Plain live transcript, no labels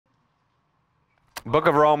Book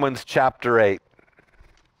of Romans, chapter 8.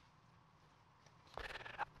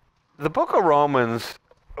 The book of Romans,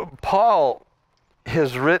 Paul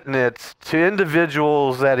has written it to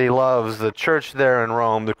individuals that he loves, the church there in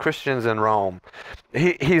Rome, the Christians in Rome.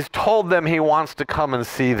 He's told them he wants to come and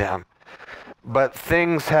see them. But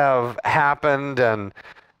things have happened and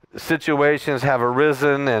situations have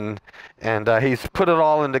arisen, and he's put it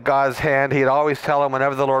all into God's hand. He'd always tell them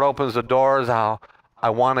whenever the Lord opens the doors, I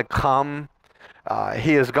want to come.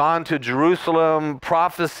 He has gone to Jerusalem.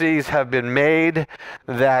 Prophecies have been made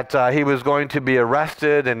that he was going to be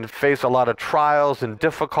arrested and face a lot of trials and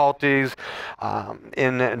difficulties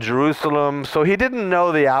in Jerusalem. So he didn't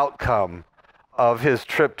know the outcome of his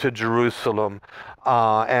trip to Jerusalem.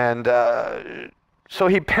 So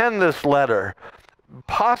he penned this letter,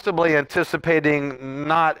 possibly anticipating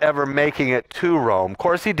not ever making it to Rome. Of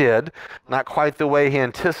course he did, not quite the way he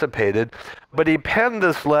anticipated, but he penned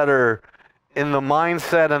this letter in the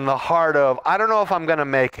mindset and the heart of, I don't know if I'm going to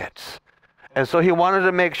make it. And so he wanted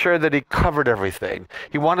to make sure that he covered everything.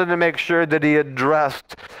 He wanted to make sure that he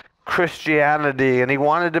addressed Christianity, and he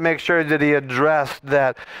wanted to make sure that he addressed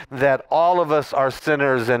that all of us are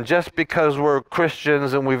sinners, and just because we're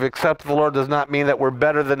Christians and we've accepted the Lord does not mean that we're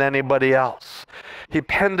better than anybody else. He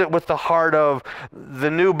penned it with the heart of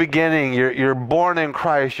the new beginning. You're born in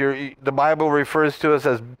Christ. The Bible refers to us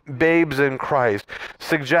as babes in Christ,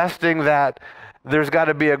 suggesting that there's got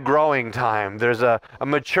to be a growing time. There's a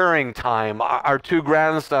maturing time. Our two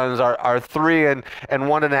grandsons are 3 and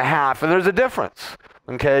 1.5, and there's a difference.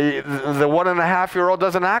 Okay, the 1.5-year-old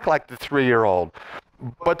doesn't act like the 3-year-old.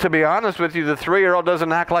 But to be honest with you, the 3-year-old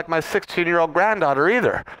doesn't act like my 16-year-old granddaughter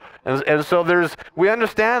either. And so we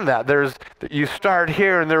understand that. You start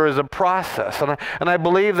here and there is a process. And I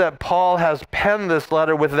believe that Paul has penned this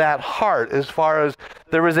letter with that heart, as far as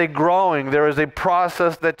there is a growing, there is a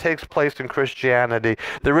process that takes place in Christianity.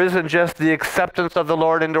 There isn't just the acceptance of the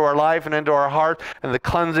Lord into our life and into our heart and the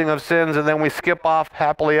cleansing of sins, and then we skip off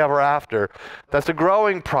happily ever after. That's a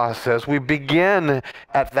growing process. We begin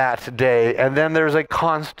at that day, and then there's a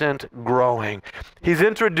constant growing. He's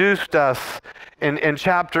introduced us in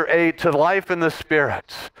chapter 8 to life in the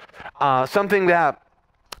Spirit, something that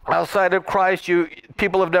outside of Christ,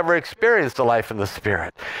 people have never experienced a life in the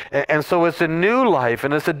Spirit. And so it's a new life,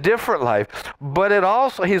 and it's a different life. But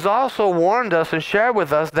he's also warned us and shared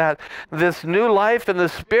with us that this new life in the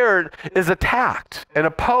Spirit is attacked and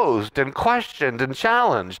opposed and questioned and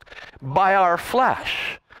challenged by our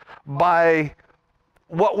flesh, by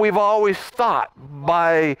what we've always thought,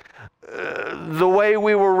 by the way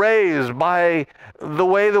we were raised, by the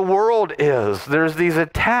way the world is. There's these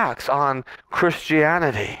attacks on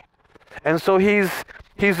Christianity. And so he's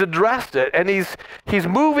addressed it, and he's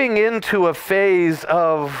moving into a phase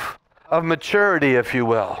of maturity, if you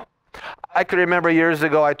will. I can remember years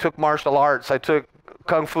ago I took martial arts. I took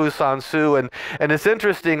Kung Fu San Soo, and it's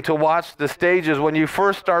interesting to watch the stages. When you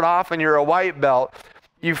first start off and you're a white belt,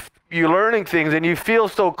 you're learning things and you feel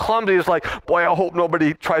so clumsy. It's like, boy, I hope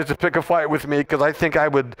nobody tries to pick a fight with me, because I think I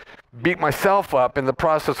would beat myself up in the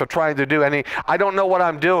process of trying to do I don't know what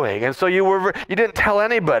I'm doing. And so you didn't tell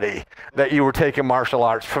anybody that you were taking martial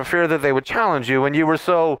arts for fear that they would challenge you, and you were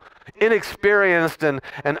so inexperienced and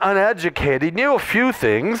uneducated. You knew a few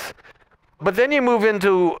things, but then you move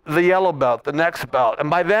into the yellow belt, the next belt, and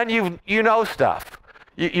by then you know stuff.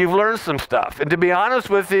 You've learned some stuff. And to be honest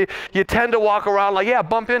with you, you tend to walk around like, yeah,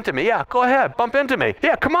 bump into me. Yeah, go ahead, bump into me.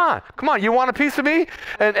 Yeah, come on, you want a piece of me?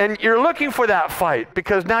 And you're looking for that fight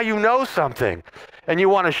because now you know something and you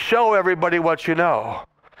want to show everybody what you know.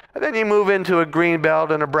 And then you move into a green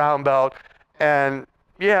belt and a brown belt, and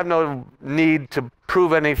you have no need to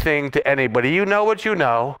prove anything to anybody. You know what you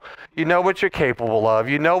know. You know what you're capable of.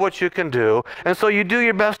 You know what you can do. And so you do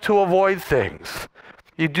your best to avoid things.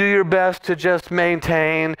 You do your best to just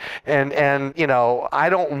maintain, and I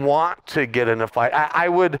don't want to get in a fight. I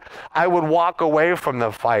would walk away from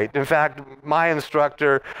the fight. In fact, my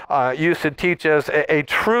instructor used to teach us a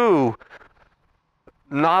true,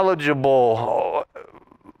 knowledgeable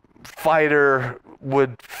fighter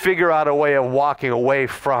would figure out a way of walking away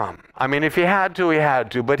from. I mean, if he had to, he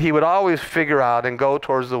had to, but he would always figure out and go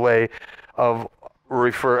towards the way of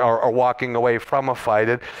or walking away from a fight.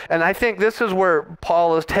 And I think this is where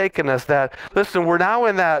Paul has taken us, that, listen, we're now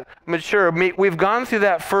in that mature, we've gone through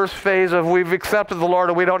that first phase of we've accepted the Lord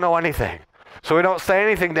and we don't know anything. So we don't say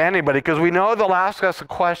anything to anybody because we know they'll ask us a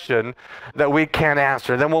question that we can't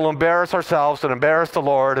answer. Then we'll embarrass ourselves and embarrass the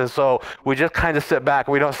Lord, and so we just kind of sit back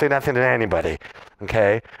and we don't say nothing to anybody.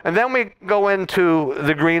 Okay? And then we go into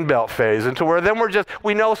the green belt phase, into where then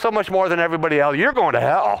we know so much more than everybody else. You're going to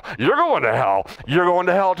hell. You're going to hell. You're going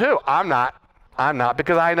to hell too. I'm not. I'm not,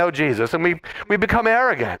 because I know Jesus. And we become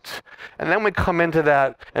arrogant. And then we come into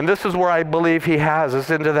that, and this is where I believe he has us,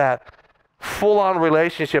 into that full-on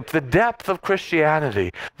relationship, the depth of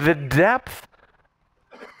Christianity, the depth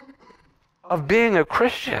of being a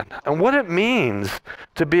Christian and what it means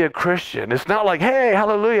to be a Christian. It's not like, hey,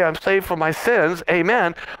 hallelujah, I'm saved from my sins,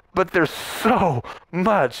 amen, but there's so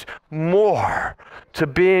much more to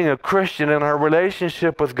being a Christian in our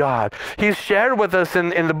relationship with God. He's shared with us in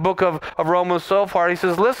the book of Romans so far, he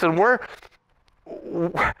says, listen, we're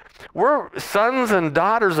sons and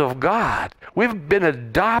daughters of God. We've been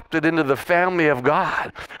adopted into the family of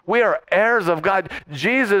God. We are heirs of God.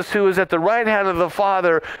 Jesus, who is at the right hand of the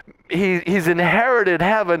Father, he's inherited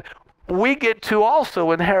heaven. We get to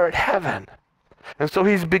also inherit heaven. And so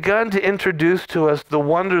he's begun to introduce to us the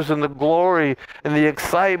wonders and the glory and the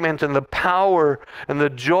excitement and the power and the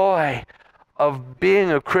joy of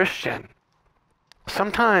being a Christian.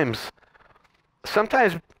 Sometimes,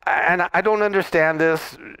 and I don't understand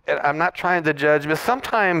this, I'm not trying to judge, but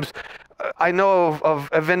sometimes I know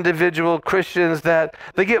of individual Christians that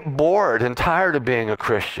they get bored and tired of being a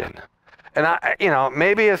Christian. And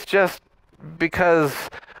maybe it's just because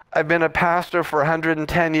I've been a pastor for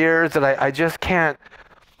 110 years that I just can't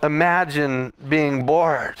imagine being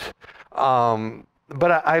bored.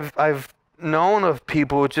 But I've known of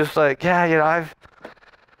people just like, I've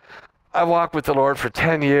walked with the Lord for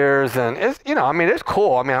 10 years, and it's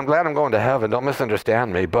cool. I'm glad I'm going to heaven. Don't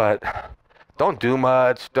misunderstand me, but don't do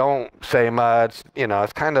much. Don't say much.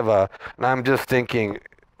 It's kind of and I'm just thinking,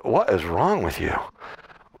 what is wrong with you?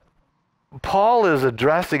 Paul is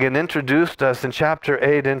addressing and introduced us in chapter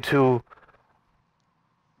 8 into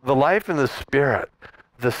the life in the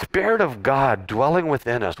Spirit of God dwelling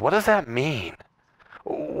within us. What does that mean?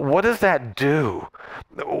 What does that do?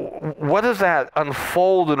 What does that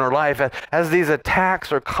unfold in our life as these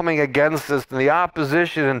attacks are coming against us, and the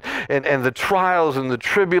opposition and the trials and the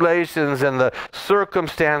tribulations and the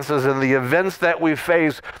circumstances and the events that we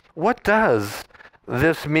face? What does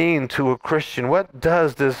this mean to a Christian? What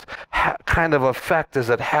does this kind of effect does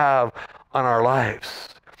it have on our lives?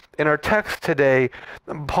 In our text today,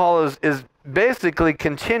 Paul is basically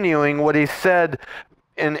continuing what he said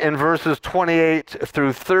in verses 28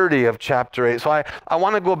 through 30 of chapter 8. So I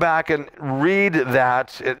want to go back and read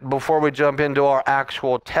that before we jump into our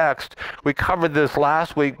actual text. We covered this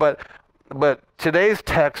last week, but today's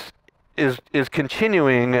text is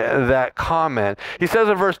continuing that comment. He says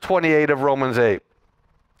in verse 28 of Romans 8,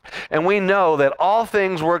 "And we know that all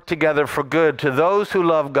things work together for good to those who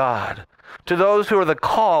love God, to those who are the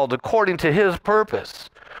called according to his purpose.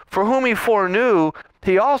 For whom he foreknew,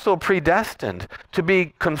 he also predestined to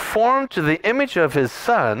be conformed to the image of his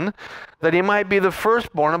Son, that he might be the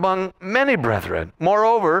firstborn among many brethren.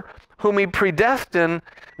 Moreover, whom he predestined,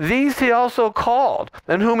 these he also called.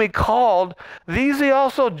 And whom he called, these he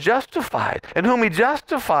also justified. And whom he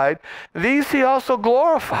justified, these he also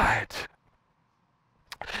glorified."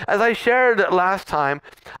 As I shared last time,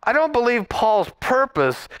 I don't believe Paul's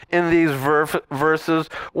purpose in these verses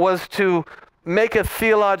was to make a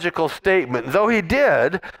theological statement. Though he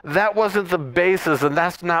did, that wasn't the basis, and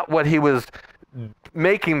that's not what he was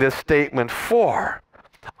making this statement for.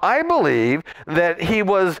 I believe that he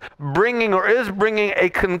was bringing or is bringing a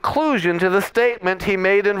conclusion to the statement he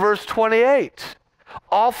made in verse 28.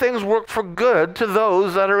 All things work for good to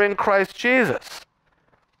those that are in Christ Jesus.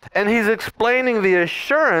 And he's explaining the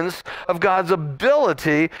assurance of God's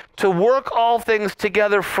ability to work all things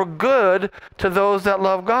together for good to those that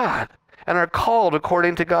love God and are called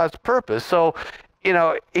according to God's purpose. So,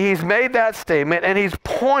 he's made that statement, and he's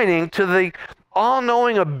pointing to the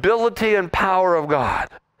all-knowing ability and power of God.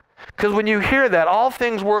 Because when you hear that, all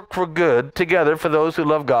things work for good together for those who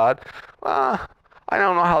love God, I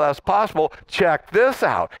don't know how that's possible. Check this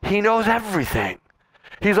out. He knows everything.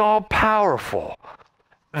 He's all-powerful.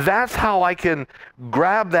 That's how I can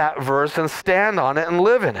grab that verse and stand on it and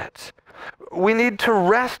live in it. We need to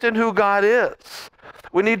rest in who God is.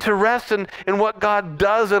 We need to rest in what God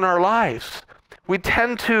does in our lives. We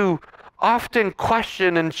tend to often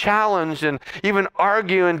question and challenge and even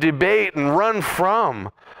argue and debate and run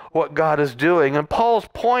from what God is doing. And Paul's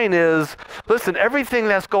point is, listen, everything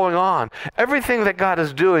that's going on, everything that God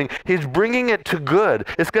is doing, he's bringing it to good.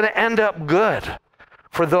 It's going to end up good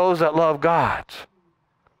for those that love God.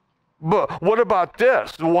 But what about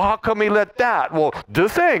this? Well, how come he let that? Well,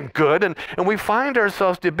 this ain't good. And we find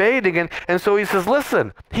ourselves debating. And so he says,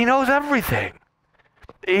 listen, he knows everything.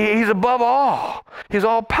 He's above all. He's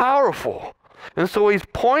all powerful. And so he's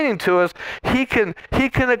pointing to us, he can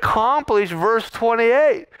accomplish verse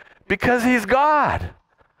 28 because he's God.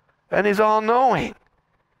 And he's all knowing.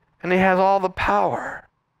 and he has all the power.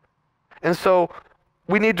 And so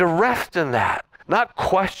we need to rest in that, not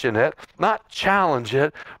question it, not challenge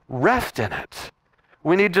it, rest in it.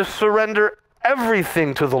 We need to surrender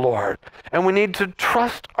everything to the Lord, and we need to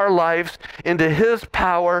trust our lives into his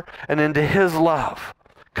power and into his love,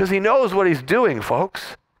 because he knows what he's doing,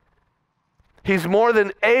 folks. He's more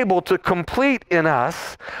than able to complete in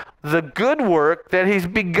us the good work that he's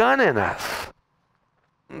begun in us.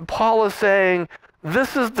 Paul is saying,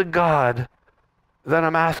 this is the God that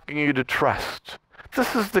I'm asking you to trust.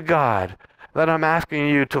 This is the God that I'm asking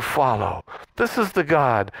you to follow. This is the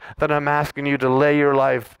God that I'm asking you to lay your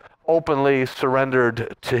life openly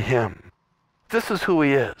surrendered to him. This is who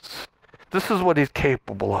he is. This is what he's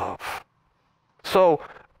capable of. So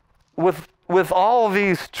with all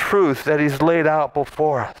these truths that he's laid out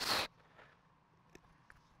before us,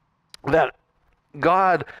 that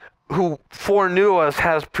God who foreknew us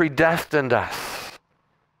has predestined us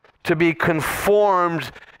to be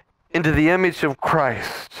conformed into the image of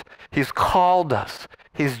Christ. He's called us.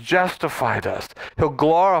 He's justified us. He'll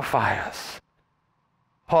glorify us.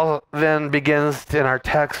 Paul then begins in our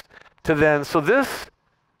text to then, so this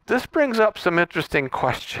brings up some interesting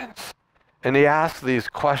questions. And he asks these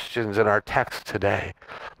questions in our text today.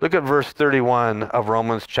 Look at verse 31 of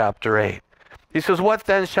Romans chapter 8. He says, what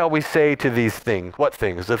then shall we say to these things? What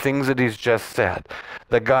things? The things that he's just said.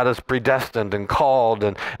 That God has predestined and called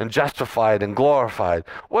and justified and glorified.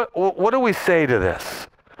 What do we say to this?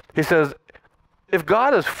 He says, if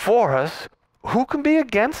God is for us, who can be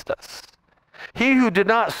against us? He who did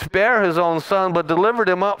not spare his own son, but delivered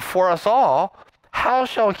him up for us all, how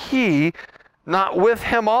shall he not with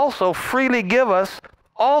him also freely give us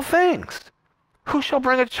all things? Who shall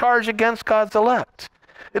bring a charge against God's elect?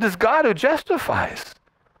 It is God who justifies.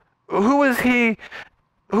 Who is he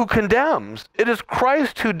who condemns? It is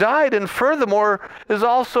Christ who died and furthermore is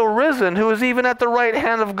also risen, who is even at the right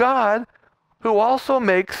hand of God, who also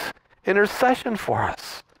makes intercession for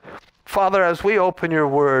us. Father, as we open your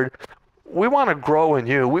word, we want to grow in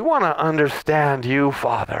you. We want to understand you,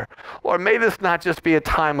 Father. Lord, may this not just be a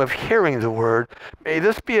time of hearing the word. May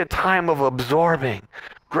this be a time of absorbing,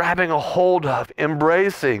 grabbing a hold of,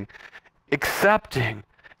 embracing, accepting,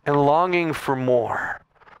 and longing for more.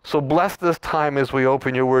 So bless this time as we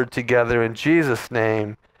open your word together. In Jesus'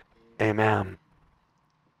 name, amen.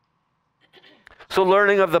 So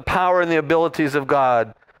learning of the power and the abilities of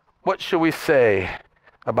God, what should we say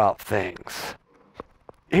about things?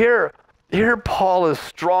 Here Paul is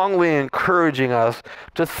strongly encouraging us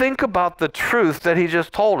to think about the truth that he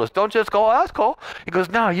just told us. Don't just go, oh, that's cool. He goes,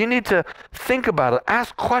 no, you need to think about it.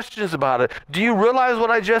 Ask questions about it. Do you realize what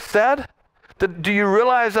I just said? Do you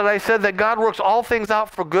realize that I said that God works all things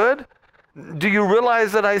out for good? Do you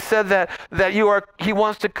realize that I said that he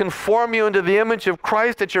wants to conform you into the image of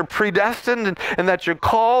Christ, that you're predestined and that you're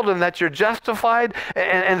called and that you're justified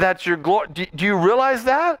and that you're glory? Do you realize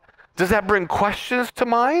that? Does that bring questions to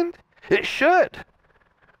mind? It should.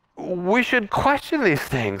 We should question these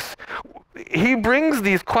things. He brings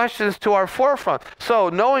these questions to our forefront. So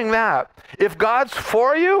knowing that, if God's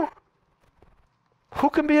for you, who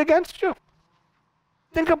can be against you?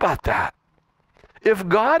 Think about that. If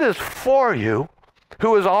God is for you,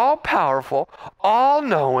 who is all-powerful,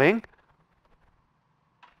 all-knowing,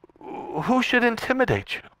 who should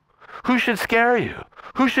intimidate you? Who should scare you?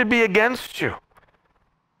 Who should be against you?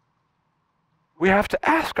 We have to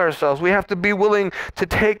ask ourselves. We have to be willing to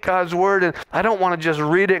take God's word, and I don't want to just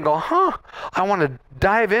read it and go, I want to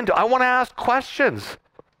dive into it. I want to ask questions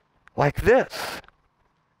like this.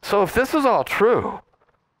 So if this is all true,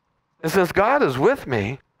 and since God is with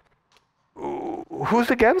me, who's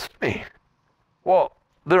against me? Well,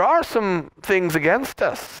 there are some things against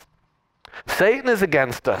us. Satan is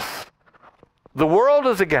against us. The world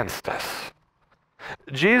is against us.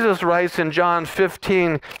 Jesus writes in John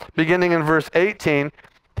 15, beginning in verse 18,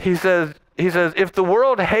 he says, if the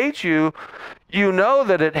world hates you, you know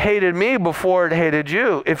that it hated me before it hated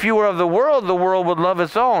you. If you were of the world would love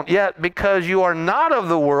its own. Yet because you are not of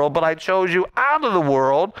the world, but I chose you out of the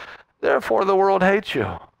world, therefore the world hates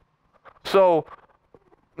you. So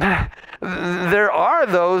there are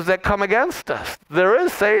those that come against us. There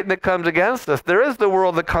is Satan that comes against us. There is the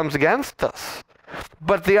world that comes against us.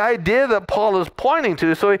 But the idea that Paul is pointing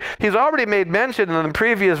to, so he's already made mention in the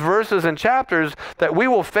previous verses and chapters that we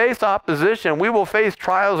will face opposition, we will face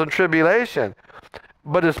trials and tribulation.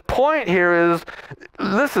 But his point here is,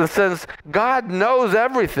 listen, since God knows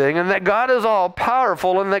everything and that God is all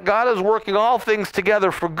powerful and that God is working all things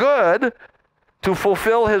together for good to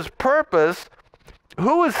fulfill his purpose,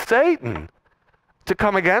 who is Satan to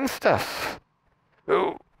come against us?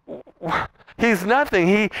 He's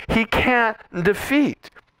nothing. He can't defeat.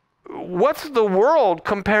 What's the world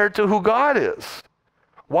compared to who God is?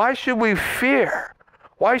 Why should we fear?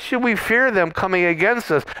 Why should we fear them coming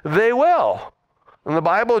against us? They will. In the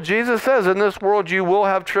Bible, Jesus says, in this world you will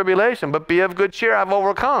have tribulation, but be of good cheer, I've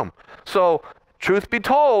overcome. So, truth be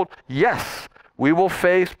told, yes, we will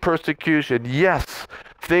face persecution. Yes,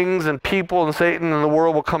 things and people and Satan and the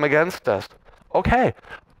world will come against us. Okay,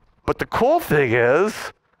 but the cool thing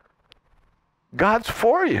is, God's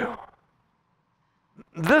for you.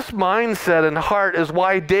 This mindset and heart is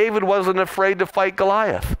why David wasn't afraid to fight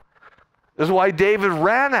Goliath. This is why David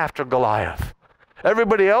ran after Goliath.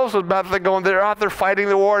 Everybody else was about to go, they're out there fighting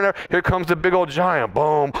the war, and here comes the big old giant.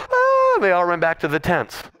 Boom. Ah, they all ran back to the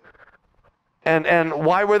tents. And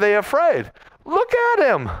why were they afraid? Look at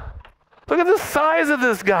him. Look at the size of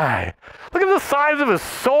this guy. Look at the size of his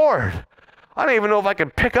sword. I don't even know if I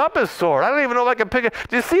can pick up his sword. I don't even know if I can pick it.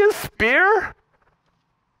 Do you see his spear?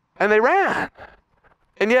 And they ran.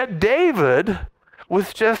 And yet David,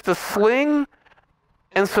 with just a sling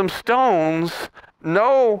and some stones,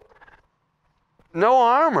 no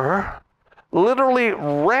armor, literally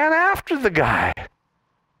ran after the guy.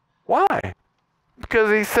 Why?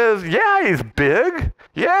 Because he says, yeah, he's big.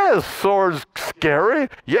 Yeah, his sword's scary.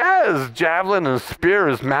 Yeah, his javelin and spear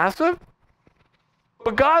is massive.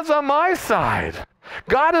 But God's on my side.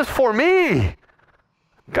 God is for me.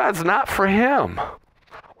 God's not for him.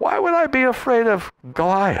 Why would I be afraid of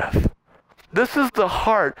Goliath? This is the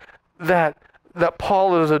heart that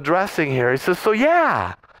Paul is addressing here. He says, so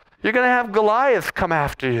yeah, you're going to have Goliaths come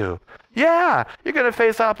after you. Yeah, you're going to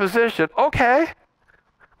face opposition. Okay,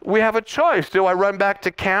 we have a choice. Do I run back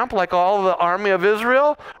to camp like all the army of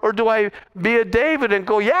Israel? Or do I be a David and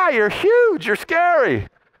go, yeah, you're huge, you're scary.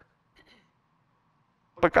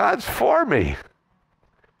 But God's for me.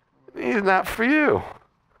 He's not for you.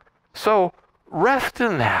 So rest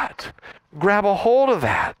in that. Grab a hold of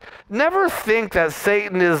that. Never think that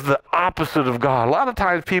Satan is the opposite of God. A lot of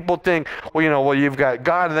times people think, well, you've got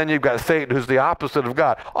God and then you've got Satan who's the opposite of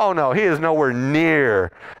God. Oh no, he is nowhere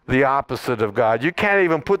near the opposite of God. You can't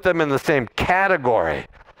even put them in the same category.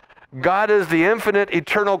 God is the infinite,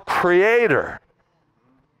 eternal creator.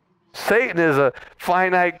 Satan is a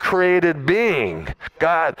finite created being.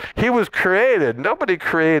 God, he was created. Nobody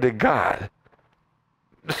created God.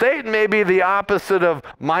 Satan may be the opposite of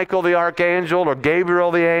Michael the archangel or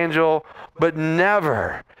Gabriel the angel, but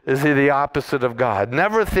never is he the opposite of God.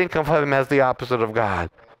 Never think of him as the opposite of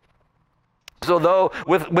God. So though,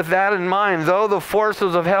 with that in mind, though the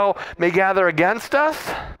forces of hell may gather against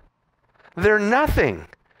us, they're nothing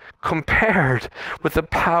compared with the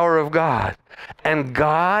power of God. And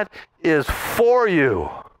God is for you.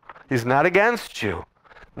 He's not against you.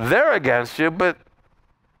 They're against you, but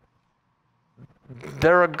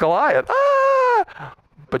they're a Goliath.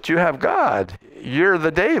 But you have God. You're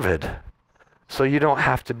the David. So you don't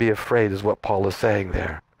have to be afraid, is what Paul is saying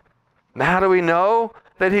there. Now, how do we know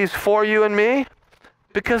that he's for you and me?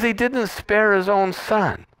 Because he didn't spare his own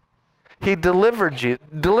son. He delivered you.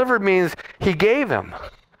 Delivered means he gave him.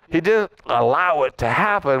 He didn't allow it to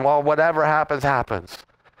happen. Well, whatever happens, happens.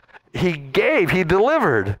 He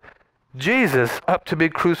delivered Jesus up to be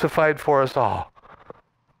crucified for us all.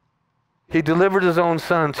 He delivered his own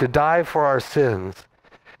son to die for our sins.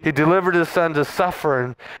 He delivered his son to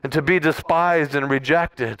suffer and to be despised and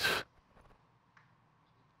rejected.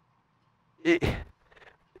 It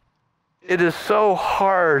is so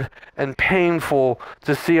hard and painful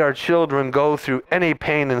to see our children go through any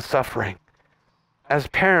pain and suffering. As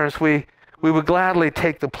parents, we would gladly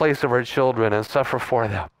take the place of our children and suffer for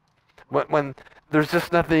them. When there's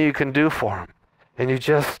just nothing you can do for them. And you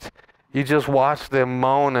just watch them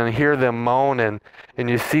moan and hear them moan and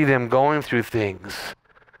you see them going through things.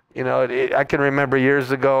 I can remember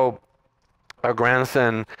years ago, our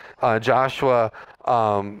grandson, Joshua,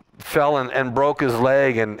 fell and broke his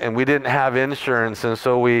leg, and we didn't have insurance, and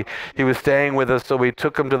so he was staying with us, so we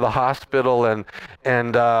took him to the hospital, and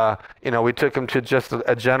we took him to just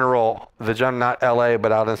not LA,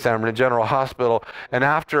 but out in San Bernardino General Hospital, and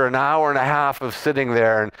after an hour and a half of sitting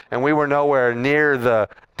there, and we were nowhere near the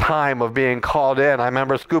time of being called in, I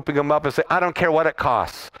remember scooping him up and saying, I don't care what it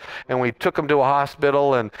costs. And we took him to a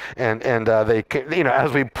hospital, and they,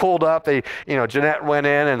 as we pulled up, Jeanette went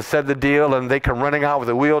in and said the deal, and they come running out with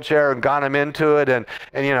a wheelchair and got him into it, and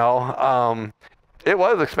it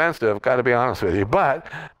was expensive, got to be honest with you, but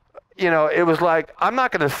it was like, I'm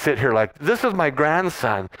not going to sit here like, this is my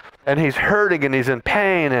grandson, and he's hurting and he's in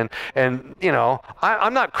pain, and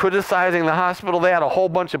I'm not criticizing the hospital. They had a whole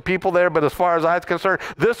bunch of people there, but as far as I was concerned,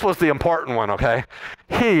 this was the important one, okay?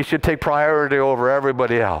 He should take priority over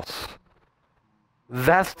everybody else.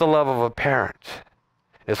 That's the love of a parent.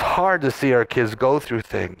 It's hard to see our kids go through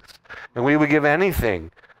things, and we would give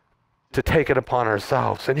anything to take it upon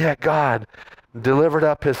ourselves. And yet God delivered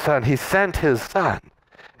up his son. He sent his son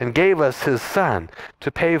and gave us his son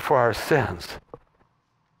to pay for our sins.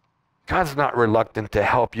 God's not reluctant to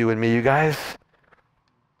help you and me, you guys.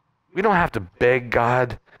 We don't have to beg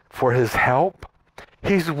God for his help.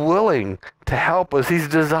 He's willing to help us. He's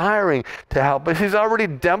desiring to help us. He's already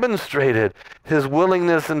demonstrated his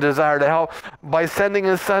willingness and desire to help by sending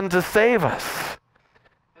his son to save us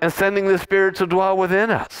and sending the Spirit to dwell within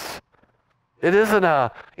us. It isn't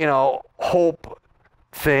a, hope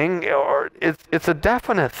thing, or it's a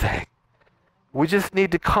definite thing. We just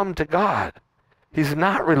need to come to God. He's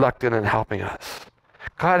not reluctant in helping us.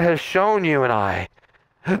 God has shown you and I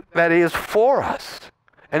that he is for us,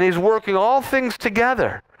 and he's working all things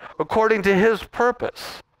together according to his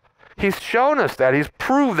purpose. He's shown us that. He's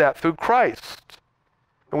proved that through Christ.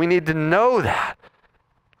 And we need to know that.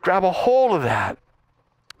 Grab a hold of that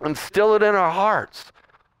and still it in our hearts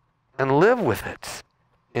and live with it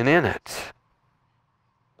and in it.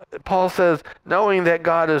 Paul says, knowing that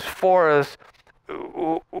God is for us,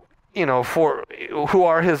 for who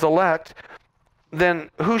are his elect, then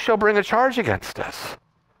who shall bring a charge against us?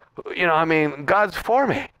 God's for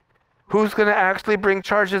me. Who's going to actually bring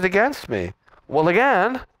charges against me? Well,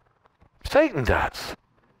 again, Satan does.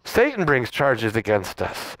 Satan brings charges against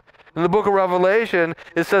us. In the book of Revelation,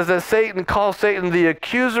 it says that Satan calls Satan the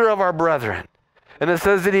accuser of our brethren. And it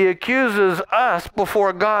says that he accuses us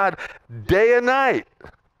before God day and night.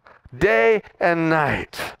 Day and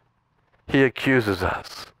night. He accuses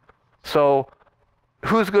us. So,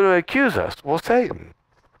 who's going to accuse us? Well, Satan.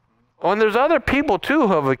 Oh, and there's other people too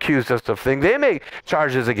who have accused us of things. They make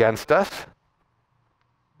charges against us.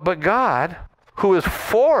 But God, who is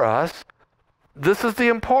for us, this is the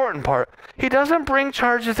important part. He doesn't bring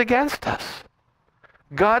charges against us.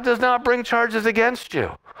 God does not bring charges against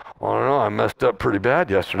you. Oh no, I messed up pretty bad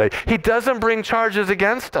yesterday. He doesn't bring charges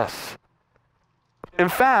against us. In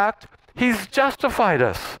fact, he's justified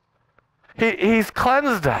us. He's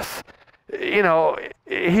cleansed us.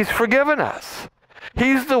 He's forgiven us.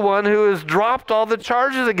 He's the one who has dropped all the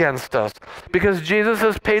charges against us because Jesus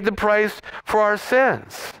has paid the price for our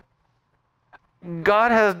sins.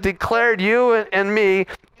 God has declared you and me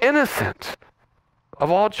innocent of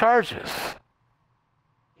all charges.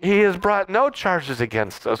 He has brought no charges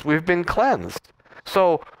against us. We've been cleansed.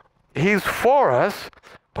 So he's for us,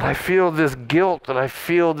 but I feel this guilt and I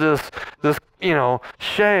feel this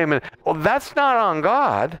shame. And well, that's not on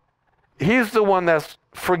God. He's the one that's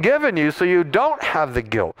forgiven you so you don't have the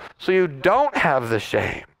guilt, so you don't have the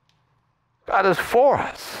shame. God is for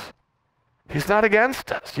us. He's not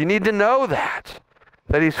against us. You need to know that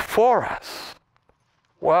he's for us.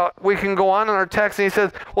 Well, we can go on in our text and he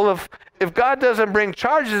says, well, if God doesn't bring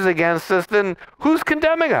charges against us, then who's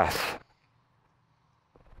condemning us?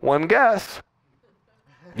 One guess.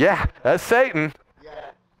 Yeah, that's Satan.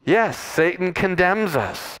 Yes, Satan condemns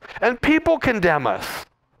us. And people condemn us.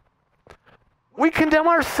 We condemn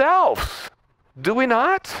ourselves, do we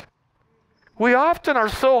not? We often are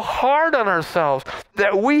so hard on ourselves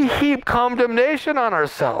that we heap condemnation on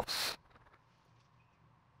ourselves.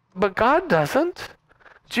 But God doesn't.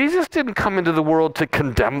 Jesus didn't come into the world to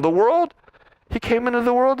condemn the world. He came into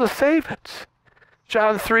the world to save it.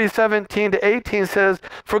 John 3:17-18 says,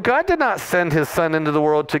 "For God did not send his Son into the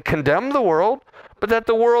world to condemn the world, but that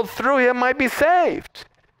the world through him might be saved.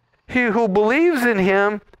 He who believes in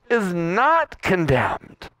him is not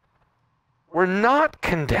condemned." We're not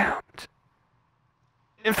condemned.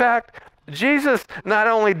 In fact, Jesus not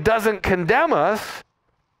only doesn't condemn us,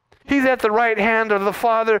 he's at the right hand of the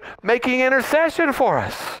Father making intercession for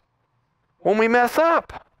us when we mess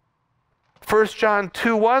up. 1 John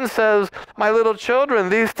 2:1 says, "My little children,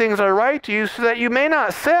 these things I write to you so that you may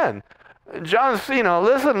not sin." John's,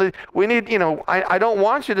 listen, we need, I don't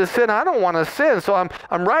want you to sin. I don't want to sin. So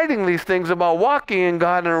I'm writing these things about walking in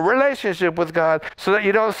God and a relationship with God so that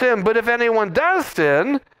you don't sin. But if anyone does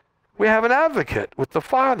sin, we have an advocate with the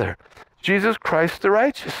Father, Jesus Christ the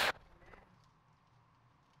righteous.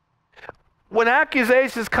 When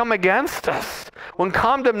accusations come against us, when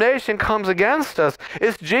condemnation comes against us,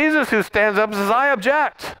 it's Jesus who stands up and says, "I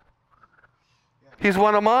object. He's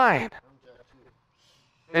one of mine."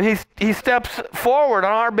 And he steps forward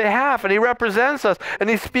on our behalf, and he represents us, and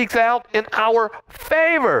he speaks out in our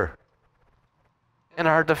favor, in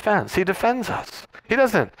our defense. He defends us. He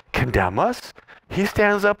doesn't condemn us. He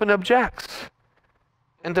stands up and objects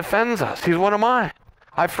and defends us. He's one of mine.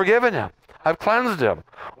 I've forgiven him. I've cleansed him.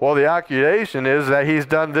 Well, the accusation is that he's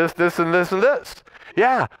done this, this, and this, and this.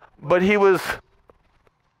 Yeah, but he was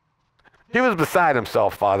He was beside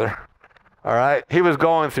himself, Father. All right? He was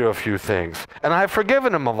going through a few things. And I've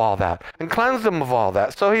forgiven him of all that and cleansed him of all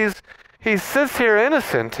that. So he sits here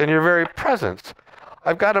innocent in your very presence.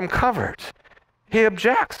 I've got him covered. He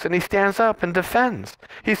objects and he stands up and defends.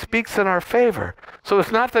 He speaks in our favor. So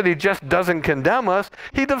it's not that he just doesn't condemn us,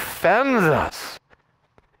 he defends us.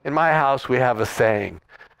 In my house, we have a saying,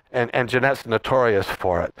 and Jeanette's notorious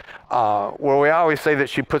for it, where we always say that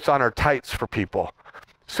she puts on her tights for people.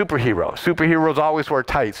 Superheroes always wear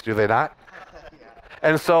tights, do they not?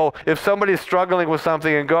 And so if somebody's struggling with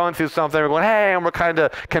something and going through something, we're going, hey, and we're kind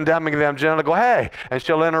of condemning them, Jen will go, hey, and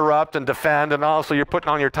she'll interrupt and defend, and also you're putting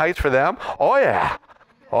on your tights for them. Oh yeah.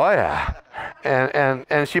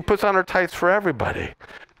 And she puts on her tights for everybody.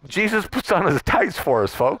 Jesus puts on his tights for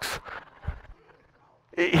us, folks.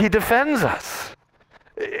 He defends us.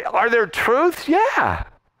 Are there truths? Yeah.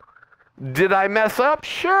 Did I mess up?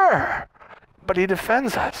 Sure. But he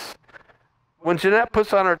defends us. When Jeanette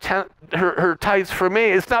puts on her tights for me,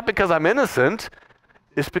 it's not because I'm innocent.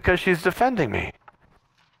 It's because she's defending me.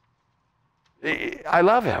 I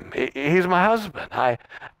love him. He's my husband.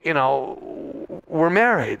 We're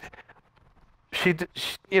married. And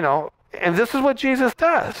this is what Jesus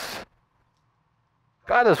does.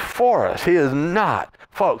 God is for us. He is not.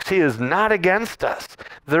 Folks, he is not against us.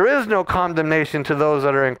 There is no condemnation to those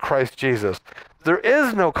that are in Christ Jesus. There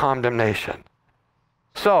is no condemnation.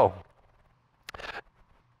 So,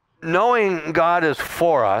 knowing God is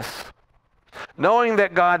for us, knowing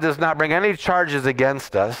that God does not bring any charges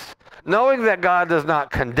against us, knowing that God does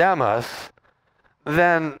not condemn us,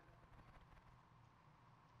 then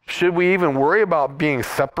should we even worry about being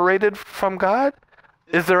separated from God?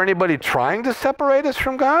 Is there anybody trying to separate us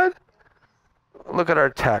from God? Look at our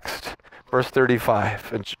text, verse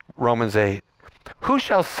 35 in Romans 8. Who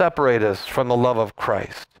shall separate us from the love of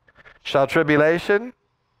Christ? Shall tribulation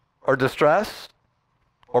or distress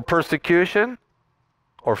or persecution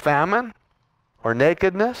or famine or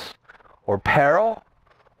nakedness or peril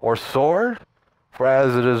or sword? For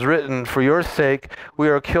as it is written, for your sake we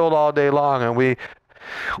are killed all day long, and we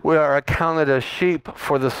are accounted as sheep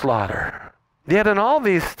for the slaughter. Yet in all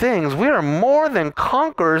these things we are more than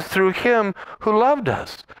conquerors through him who loved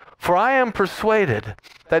us. For I am persuaded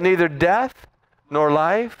that neither death, nor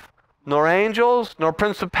life, nor angels, nor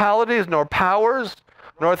principalities, nor powers,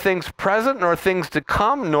 nor things present, nor things to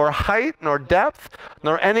come, nor height, nor depth,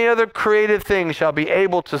 nor any other created thing shall be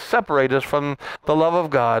able to separate us from the love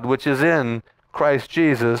of God, which is in Christ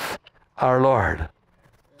Jesus our Lord.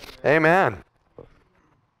 Amen.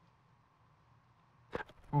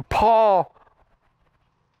 Paul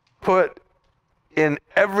put in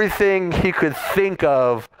everything he could think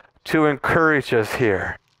of to encourage us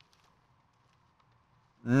here.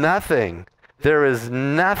 Nothing, there is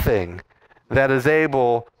nothing that is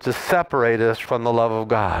able to separate us from the love of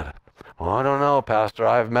God. Well, I don't know, Pastor,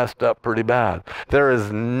 I've messed up pretty bad. There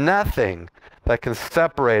is nothing that can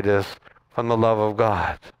separate us from the love of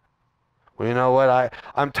God. Well, you know what?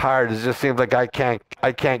 I'm tired. It just seems like I can't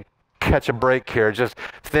catch a break here. Just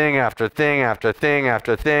thing after thing after thing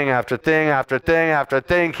after thing after thing after thing after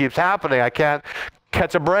thing keeps happening. I can't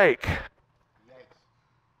catch a break.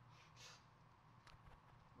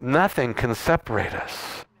 Nothing can separate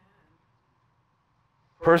us.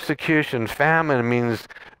 Persecution, famine means,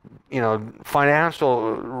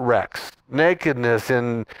 financial wrecks, nakedness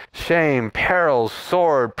and shame, perils,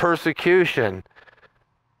 sword, persecution,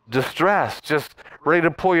 distress, just ready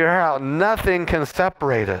to pull your hair out. Nothing can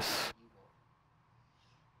separate us.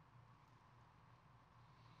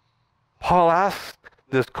 Paul asks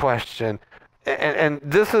this question, and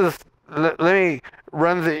this is, let me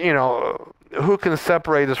run who can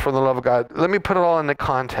separate us from the love of God? Let me put it all into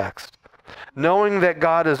context. Knowing that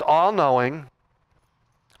God is all-knowing,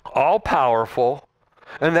 all-powerful,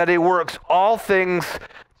 and that he works all things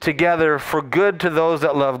together for good to those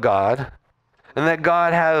that love God, and that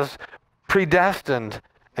God has predestined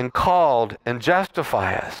and called and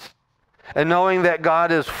justify us, and knowing that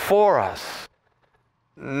God is for us,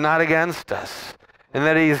 not against us, and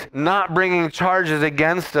that he's not bringing charges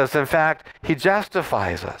against us. In fact, he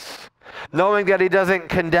justifies us. Knowing that he doesn't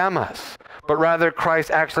condemn us, but rather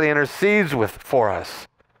Christ actually intercedes for us.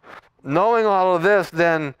 Knowing all of this,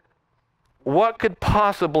 then what could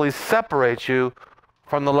possibly separate you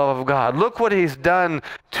from the love of God? Look what he's done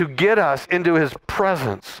to get us into his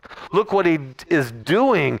presence. Look what he is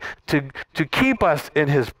doing to keep us in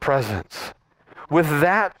his presence. With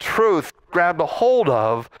that truth grabbed a hold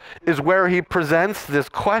of is where he presents this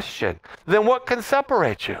question. Then what can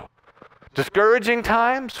separate you? Discouraging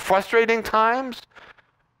times? Frustrating times?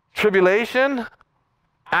 Tribulation?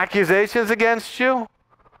 Accusations against you?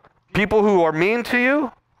 People who are mean to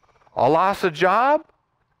you? A loss of job?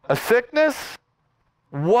 A sickness?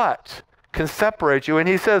 What can separate you? And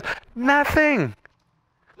he says, nothing.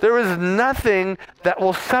 There is nothing that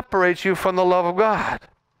will separate you from the love of God.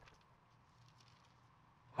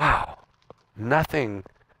 Wow. Nothing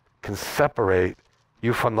can separate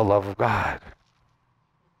you from the love of God.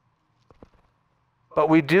 But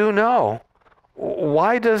we do know,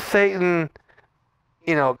 why does Satan,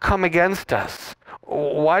 come against us?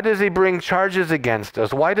 Why does he bring charges against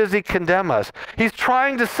us? Why does he condemn us? He's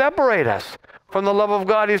trying to separate us from the love of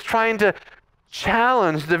God. He's trying to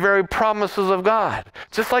challenge the very promises of God,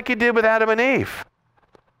 just like he did with Adam and Eve.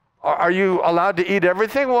 Are you allowed to eat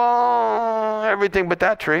everything? Well, everything but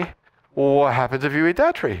that tree. Well, what happens if you eat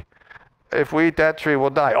that tree? If we eat that tree, we'll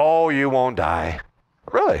die. Oh, you won't die.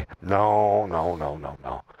 Really? No.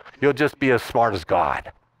 You'll just be as smart as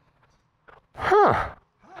God. Huh.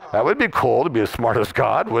 That would be cool to be as smart as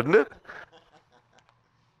God, wouldn't it?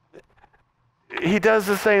 He does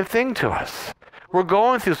the same thing to us. We're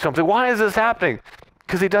going through something. Why is this happening?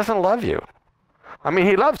 Because he doesn't love you. I mean,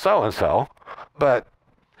 he loves so-and-so, but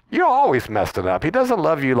you're always messing up. He doesn't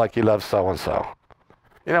love you like he loves so-and-so.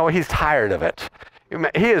 He's tired of it.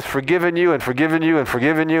 He has forgiven you and forgiven you and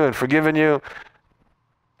forgiven you and forgiven you,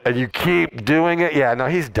 and you keep doing it. Yeah, no,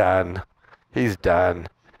 he's done. He's done.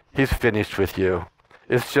 He's finished with you.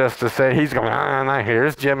 It's just to say, he's going,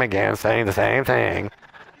 here's Jim again saying the same thing.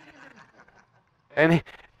 And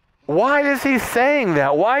why is he saying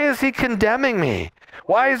that? Why is he condemning me?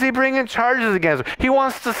 Why is he bringing charges against me? He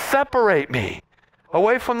wants to separate me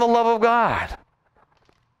away from the love of God.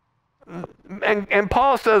 And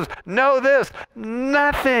Paul says, know this,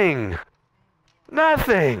 nothing.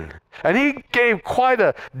 And he gave quite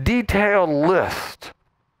a detailed list.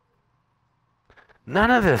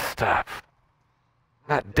 None of this stuff.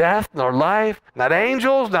 Not death, nor life, not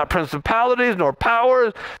angels, not principalities, nor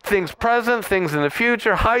powers, things present, things in the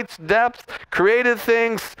future, heights, depths, created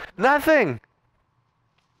things, nothing.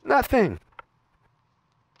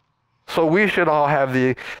 So we should all have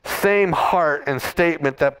the same heart and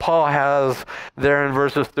statement that Paul has there in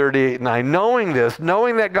verses 38 and 9. Knowing this,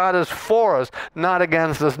 knowing that God is for us, not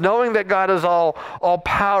against us, knowing that God is all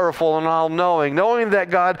powerful and all knowing, knowing that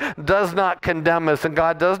God does not condemn us and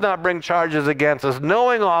God does not bring charges against us,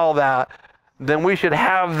 knowing all that, then we should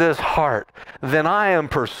have this heart. Then I am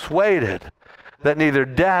persuaded that neither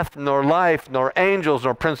death, nor life, nor angels,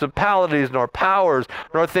 nor principalities, nor powers,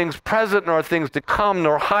 nor things present, nor things to come,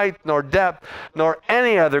 nor height, nor depth, nor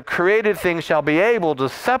any other created thing shall be able to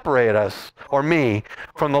separate us, or me,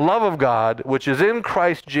 from the love of God, which is in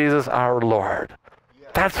Christ Jesus our Lord.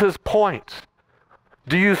 That's his point.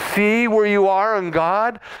 Do you see where you are in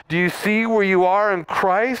God? Do you see where you are in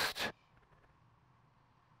Christ?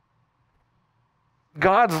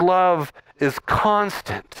 God's love is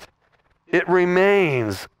constant. It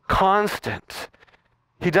remains constant.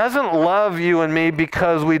 He doesn't love you and me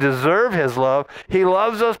because we deserve his love. He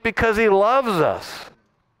loves us because he loves us.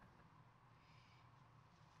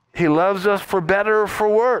 He loves us for better or for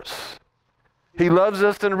worse. He loves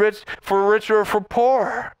us for richer or for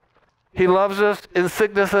poor. He loves us in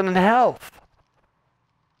sickness and in health.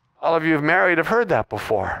 All of you who've married have heard that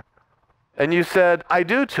before. And you said, I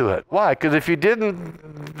do to it. Why? Because if you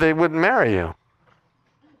didn't, they wouldn't marry you.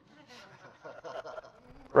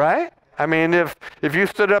 Right? I mean, if you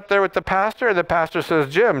stood up there with the pastor and the pastor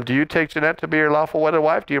says, Jim, do you take Jeanette to be your lawful wedded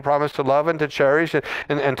wife? Do you promise to love and to cherish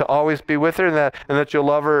and to always be with her and that you'll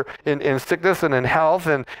love her in sickness and in health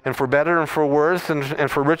and for better and for worse and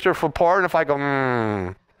for richer, for poor? And if I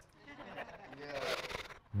go,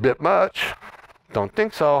 bit much. Don't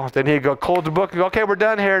think so. Then he'd go close the book and go, okay, we're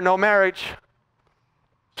done here. No marriage.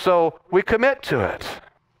 So we commit to it.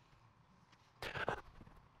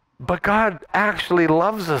 But God actually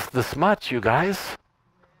loves us this much, you guys.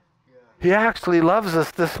 He actually loves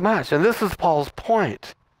us this much. And this is Paul's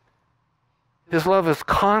point. His love is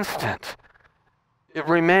constant. It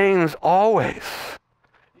remains always.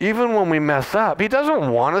 Even when we mess up. He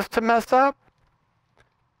doesn't want us to mess up.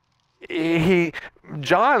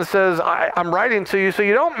 John says, I'm writing to you so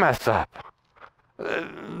you don't mess up.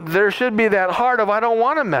 There should be that heart of, I don't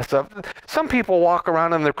want to mess up. Some people walk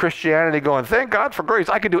around in their Christianity going, thank God for grace.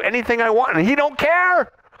 I can do anything I want. And he don't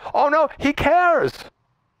care. Oh, no, he cares.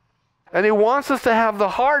 And he wants us to have the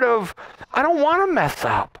heart of, I don't want to mess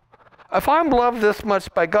up. If I'm loved this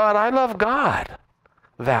much by God, I love God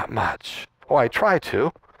that much. Oh, I try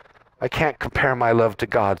to. I can't compare my love to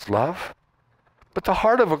God's love. But the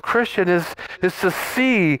heart of a Christian is to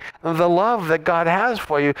see the love that God has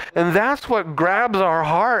for you. And that's what grabs our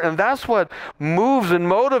heart. And that's what moves and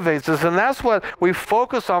motivates us. And that's what we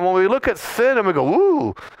focus on when we look at sin and we go,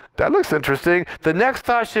 ooh, that looks interesting. The next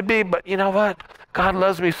thought should be, but you know what? God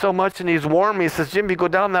loves me so much and he's warned me. He says, Jimmy, go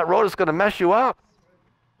down that road. It's going to mess you up.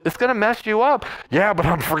 It's going to mess you up. Yeah, but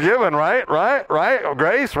I'm forgiven, right? Oh,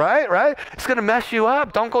 grace, right? It's going to mess you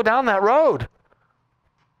up. Don't go down that road.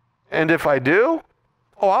 And if I do,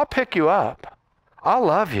 I'll pick you up. I'll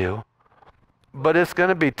love you. But it's going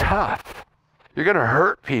to be tough. You're going to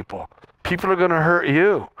hurt people. People are going to hurt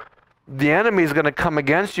you. The enemy's going to come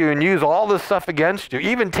against you and use all this stuff against you.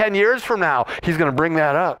 Even 10 years from now, he's going to bring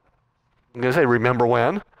that up. I'm going to say, remember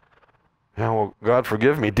when? Yeah, well, God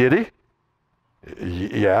forgive me. Did he?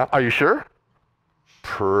 Yeah. Are you sure?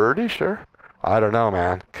 Pretty sure. I don't know,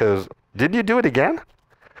 man. Because did you do it again?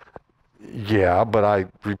 Yeah, but I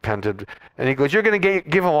repented. And he goes, you're going to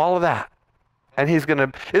give him all of that. And he's going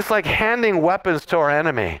to, it's like handing weapons to our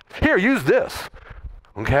enemy. Here, use this.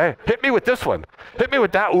 Okay? Hit me with this one. Hit me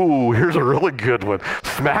with that. Ooh, here's a really good one.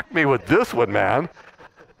 Smack me with this one, man.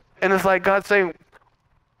 And it's like God saying,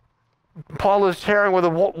 Paul is sharing with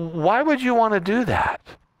him, why would you want to do that?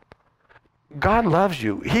 God loves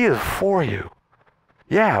you. He is for you.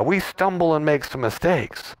 Yeah, we stumble and make some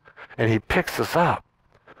mistakes. And he picks us up.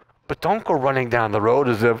 But don't go running down the road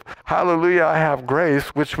as if, hallelujah, I have grace,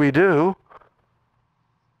 which we do.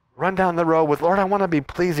 Run down the road with, Lord, I want to be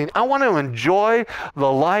pleasing. I want to enjoy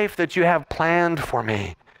the life that you have planned for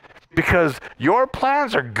me. Because your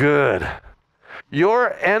plans are good.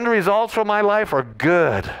 Your end results for my life are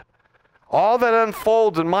good. All that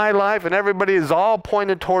unfolds in my life and everybody is all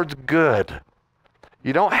pointed towards good.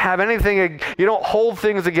 You don't have anything, you don't hold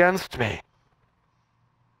things against me.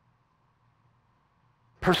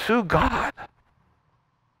 Pursue God.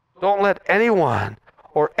 Don't let anyone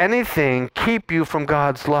or anything keep you from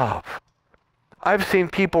God's love. I've seen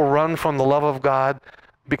people run from the love of God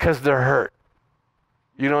because they're hurt.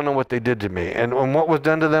 You don't know what they did to me. And what was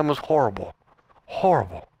done to them was horrible.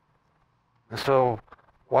 Horrible. And so,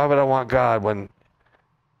 why would I want God when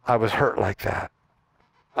I was hurt like that?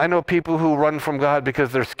 I know people who run from God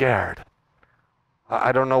because they're scared.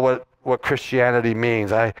 I don't know what Christianity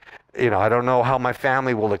means. I don't know how my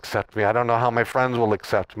family will accept me. I don't know how my friends will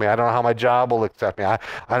accept me. I don't know how my job will accept me. I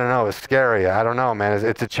don't know. It's scary. I don't know, man.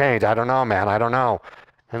 It's a change. I don't know, man. I don't know.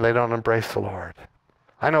 And they don't embrace the Lord.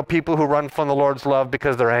 I know people who run from the Lord's love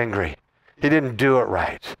because they're angry. He didn't do it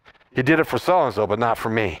right. He did it for so-and-so, but not for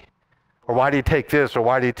me. Or why did he take this? Or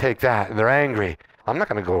why did he take that? And they're angry. I'm not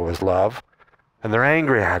going to go to his love. And they're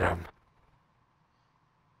angry at him.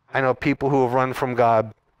 I know people who have run from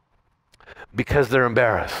God because they're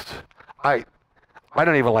embarrassed. I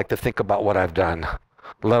don't even like to think about what I've done,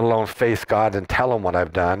 let alone face God and tell him what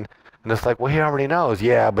I've done. And it's like, well, he already knows.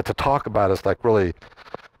 Yeah, but to talk about it's like, really,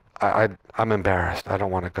 I'm embarrassed. I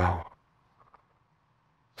don't want to go.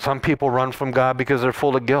 Some people run from God because they're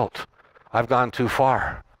full of guilt. I've gone too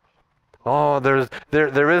far. Oh,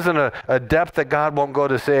 there isn't a depth that God won't go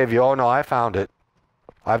to save you. Oh, no, I found it.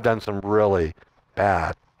 I've done some really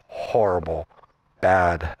bad, horrible,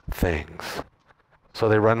 bad things. So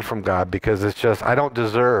they run from God because it's just, I don't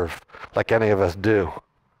deserve like any of us do.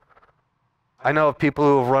 I know of people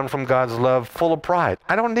who have run from God's love full of pride.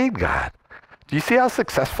 I don't need God. Do you see how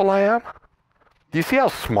successful I am? Do you see how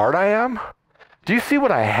smart I am? Do you see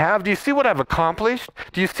what I have? Do you see what I've accomplished?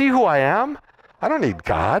 Do you see who I am? I don't need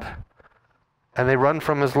God. And they run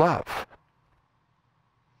from his love.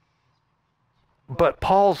 But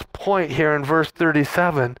Paul's point here in verse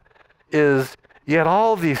 37 is, yet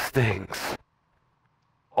all these things,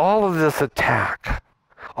 all of this attack,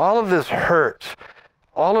 all of this hurt,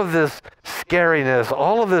 all of this scariness,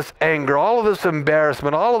 all of this anger, all of this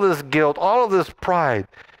embarrassment, all of this guilt, all of this pride,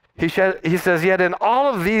 he says, yet in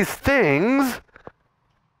all of these things,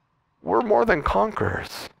 we're more than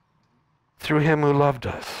conquerors through him who loved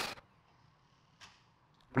us.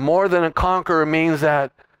 More than a conqueror means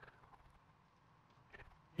that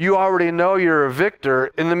you already know you're a victor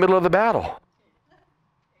in the middle of the battle.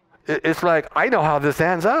 It's like, I know how this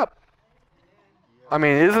ends up. I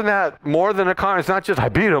mean, isn't that more than a conqueror? It's not just, I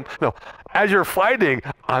beat him. No, as you're fighting,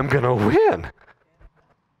 I'm going to win.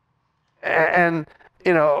 And,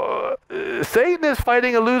 you know, Satan is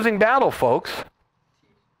fighting a losing battle, folks.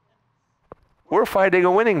 We're fighting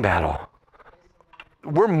a winning battle.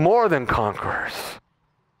 We're more than conquerors.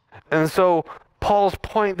 And so Paul's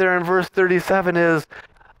point there in verse 37 is,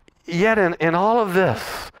 yet in all of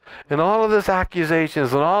this, and all of this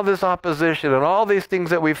accusations and all this opposition and all these things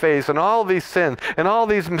that we face and all these sins and all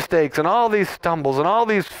these mistakes and all these stumbles and all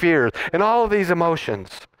these fears and all of these emotions.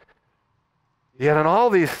 Yet in all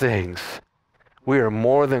these things, we are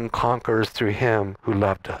more than conquerors through him who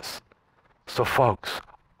loved us. So folks,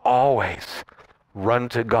 always run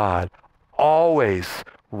to God. Always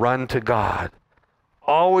run to God.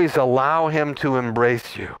 Always allow him to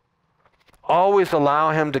embrace you. Always allow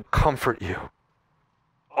him to comfort you.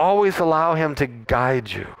 Always allow him to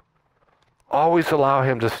guide you. Always allow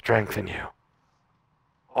him to strengthen you.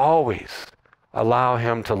 Always allow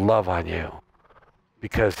him to love on you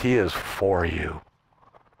because he is for you.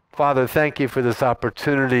 Father, thank you for this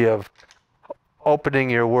opportunity of opening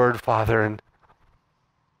your word, Father, and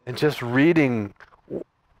just reading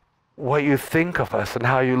what you think of us and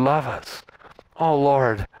how you love us. Oh,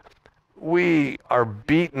 Lord, we are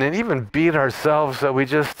beaten and even beat ourselves that we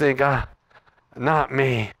just think, not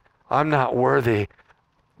me. I'm not worthy.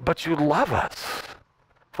 But you love us.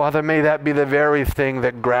 Father, may that be the very thing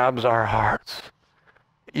that grabs our hearts.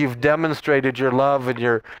 You've demonstrated your love and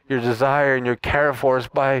your desire and your care for us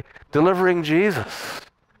by delivering Jesus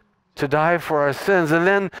to die for our sins and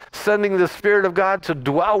then sending the Spirit of God to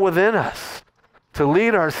dwell within us, to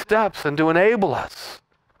lead our steps and to enable us.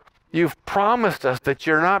 You've promised us that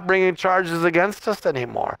you're not bringing charges against us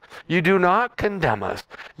anymore. You do not condemn us.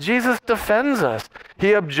 Jesus defends us.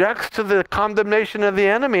 He objects to the condemnation of the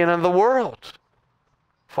enemy and of the world.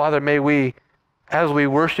 Father, may we, as we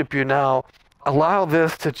worship you now, allow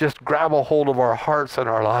this to just grab a hold of our hearts and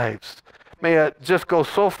our lives. May it just go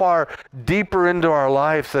so far deeper into our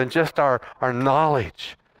lives than just our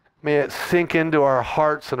knowledge. May it sink into our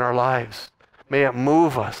hearts and our lives. May it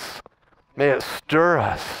move us. May it stir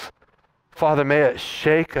us. Father, may it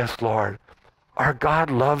shake us, Lord. Our God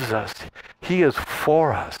loves us. He is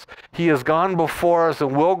for us. He has gone before us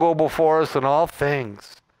and will go before us in all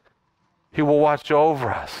things. He will watch over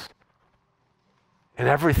us in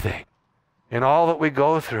everything, in all that we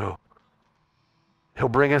go through. He'll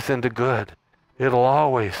bring us into good. It'll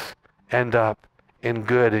always end up in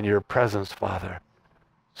good in your presence, Father.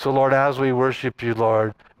 So, Lord, as we worship you,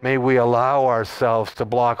 Lord, may we allow ourselves to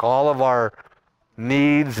block all of our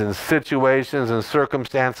needs and situations and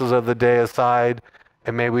circumstances of the day aside,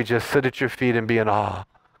 and may we just sit at your feet and be in awe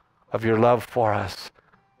of your love for us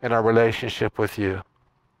and our relationship with you.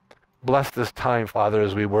 Bless this time, Father,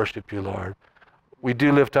 as we worship you, Lord. We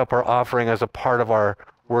do lift up our offering as a part of our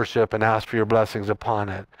worship and ask for your blessings upon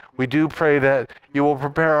it. We do pray that you will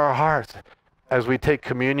prepare our hearts as we take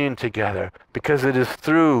communion together, because it is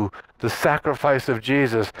through the sacrifice of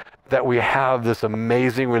Jesus that we have this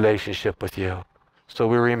amazing relationship with you. So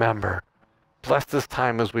we remember. Bless this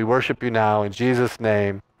time as we worship you now. In Jesus'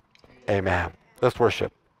 name, amen. Let's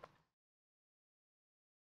worship.